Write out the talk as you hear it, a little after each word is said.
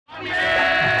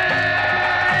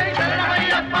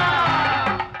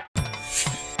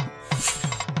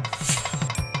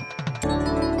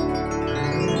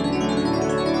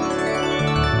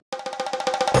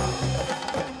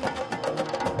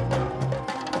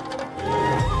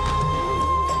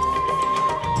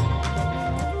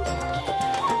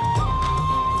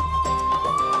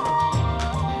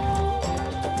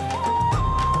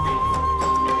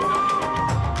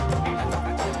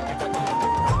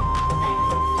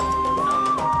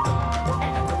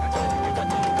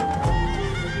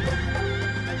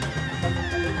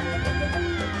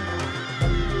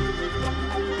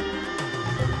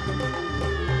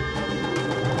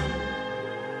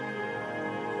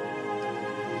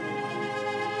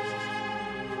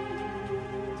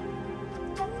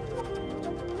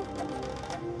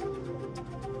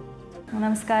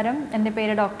നമസ്കാരം, എൻ്റെ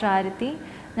പേര് ഡോക്ടർ ആരതി.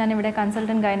 ഞാനിവിടെ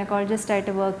കൺസൾട്ടൻറ്റ്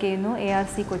ഗൈനക്കോളജിസ്റ്റായിട്ട് വർക്ക് ചെയ്യുന്നു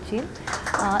ARC കൊച്ചിയിൽ.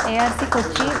 ARC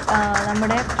കൊച്ചി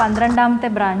നമ്മുടെ 12ാമത്തെ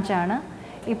ബ്രാഞ്ചാണ്.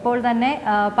 ഇപ്പോൾ തന്നെ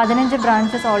 15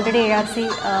 ബ്രാഞ്ചസ് ഓൾറെഡി ARC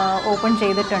ഓപ്പൺ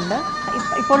ചെയ്തിട്ടുണ്ട്.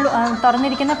 ഇപ്പോൾ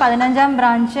തുറന്നിരിക്കുന്ന 15ാം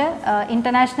ബ്രാഞ്ച്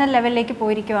ഇൻ്റർനാഷണൽ ലെവലിലേക്ക്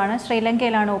പോയിരിക്കുകയാണ്.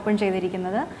 ശ്രീലങ്കയിലാണ് ഓപ്പൺ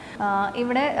ചെയ്തിരിക്കുന്നത്.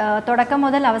 ഇവിടെ തുടക്കം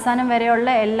മുതൽ അവസാനം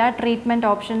വരെയുള്ള എല്ലാ ട്രീറ്റ്മെൻറ്റ്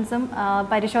ഓപ്ഷൻസും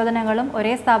പരിശോധനകളും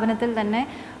ഒരേ സ്ഥാപനത്തിൽ തന്നെ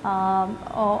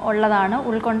ഉള്ളതാണ്,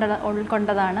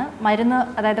 ഉൾക്കൊണ്ടതാണ്. മരുന്ന്,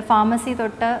 അതായത് ഫാർമസി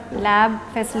തൊട്ട് ലാബ്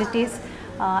ഫെസിലിറ്റീസ്,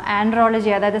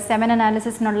 ആൻഡ്രോളജി, അതായത് സെമൻ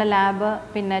അനാലിസിസിനുള്ള ലാബ്,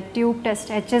 പിന്നെ ട്യൂബ്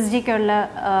ടെസ്റ്റ്, HSGക്കുള്ള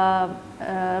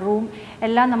റൂം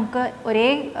എല്ലാം നമുക്ക് ഒരേ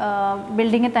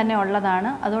ബിൽഡിങ്ങിൽ തന്നെ ഉള്ളതാണ്.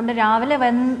 അതുകൊണ്ട്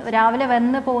രാവിലെ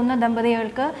വന്ന് പോകുന്ന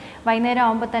ദമ്പതികൾക്ക് വൈകുന്നേരം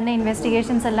ആകുമ്പോൾ തന്നെ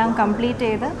ഇൻവെസ്റ്റിഗേഷൻസ് എല്ലാം കംപ്ലീറ്റ്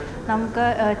ചെയ്ത് നമുക്ക്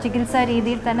ചികിത്സാ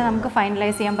രീതിയിൽ തന്നെ നമുക്ക്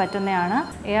ഫൈനലൈസ് ചെയ്യാൻ പറ്റുന്നതാണ്.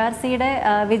 ARCയുടെ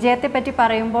വിജയത്തെപ്പറ്റി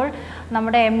പറയുമ്പോൾ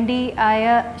നമ്മുടെ MD ആയ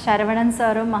ശരവണൻ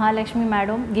സാറും മഹാലക്ഷ്മി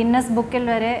മാഡവും ഗിന്നസ് ബുക്കിൽ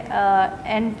വരെ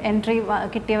എൻട്രി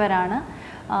കിട്ടിയവരാണ്.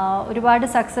 ഒരുപാട്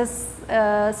സക്സസ്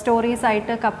സ്റ്റോറീസ്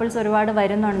ആയിട്ട് കപ്പിൾസ് ഒരുപാട്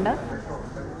വരുന്നുണ്ട്.